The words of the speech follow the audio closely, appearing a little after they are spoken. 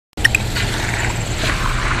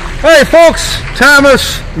Hey folks,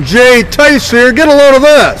 Thomas J. Tice here. Get a load of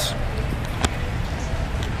this.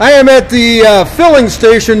 I am at the filling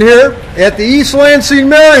station here at the East Lansing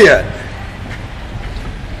Marriott.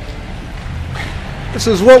 This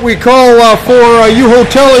is what we call for you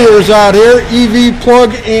hoteliers out here, EV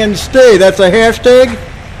plug and stay. That's a hashtag,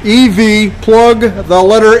 EV plug, the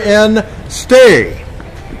letter N, stay.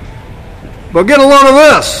 But get a load of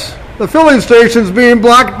this. The filling station's being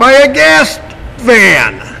blocked by a gas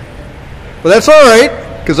van. But that's all right,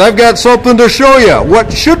 because I've got something to show you.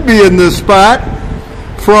 What should be in this spot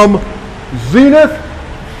from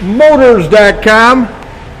ZenithMotors.com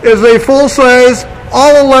is a full-size,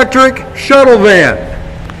 all-electric shuttle van.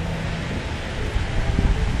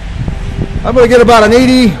 I'm going to get about an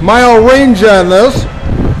 80-mile range on this.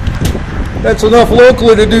 That's enough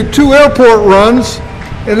locally to do 2 airport runs,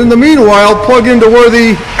 and in the meanwhile, plug into where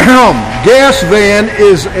the gas van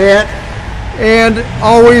is at, and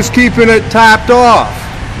always keeping it topped off.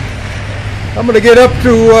 I'm going to get up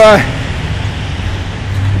to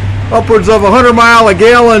upwards of 100 mile a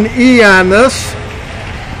gallon E on this.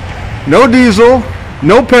 No diesel,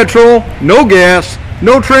 no petrol, no gas,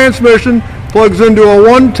 no transmission. Plugs into a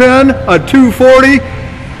 110, a 240,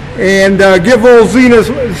 and give old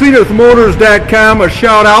ZenithMotors.com a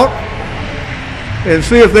shout out and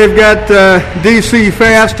see if they've got DC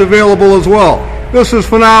fast available as well. This is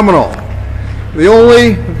phenomenal. The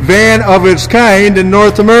only van of its kind in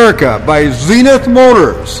North America by Zenith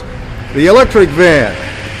Motors, the electric van.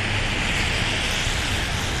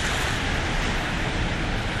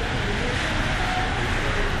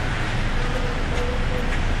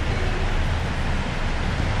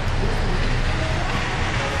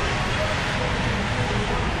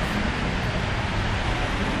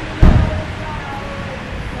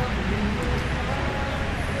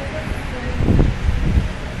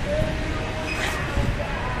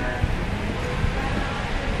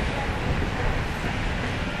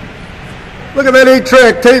 Look at that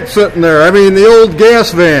 8-track tape sitting there. I mean, the old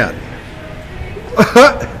gas van.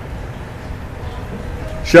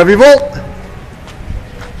 Chevy Volt.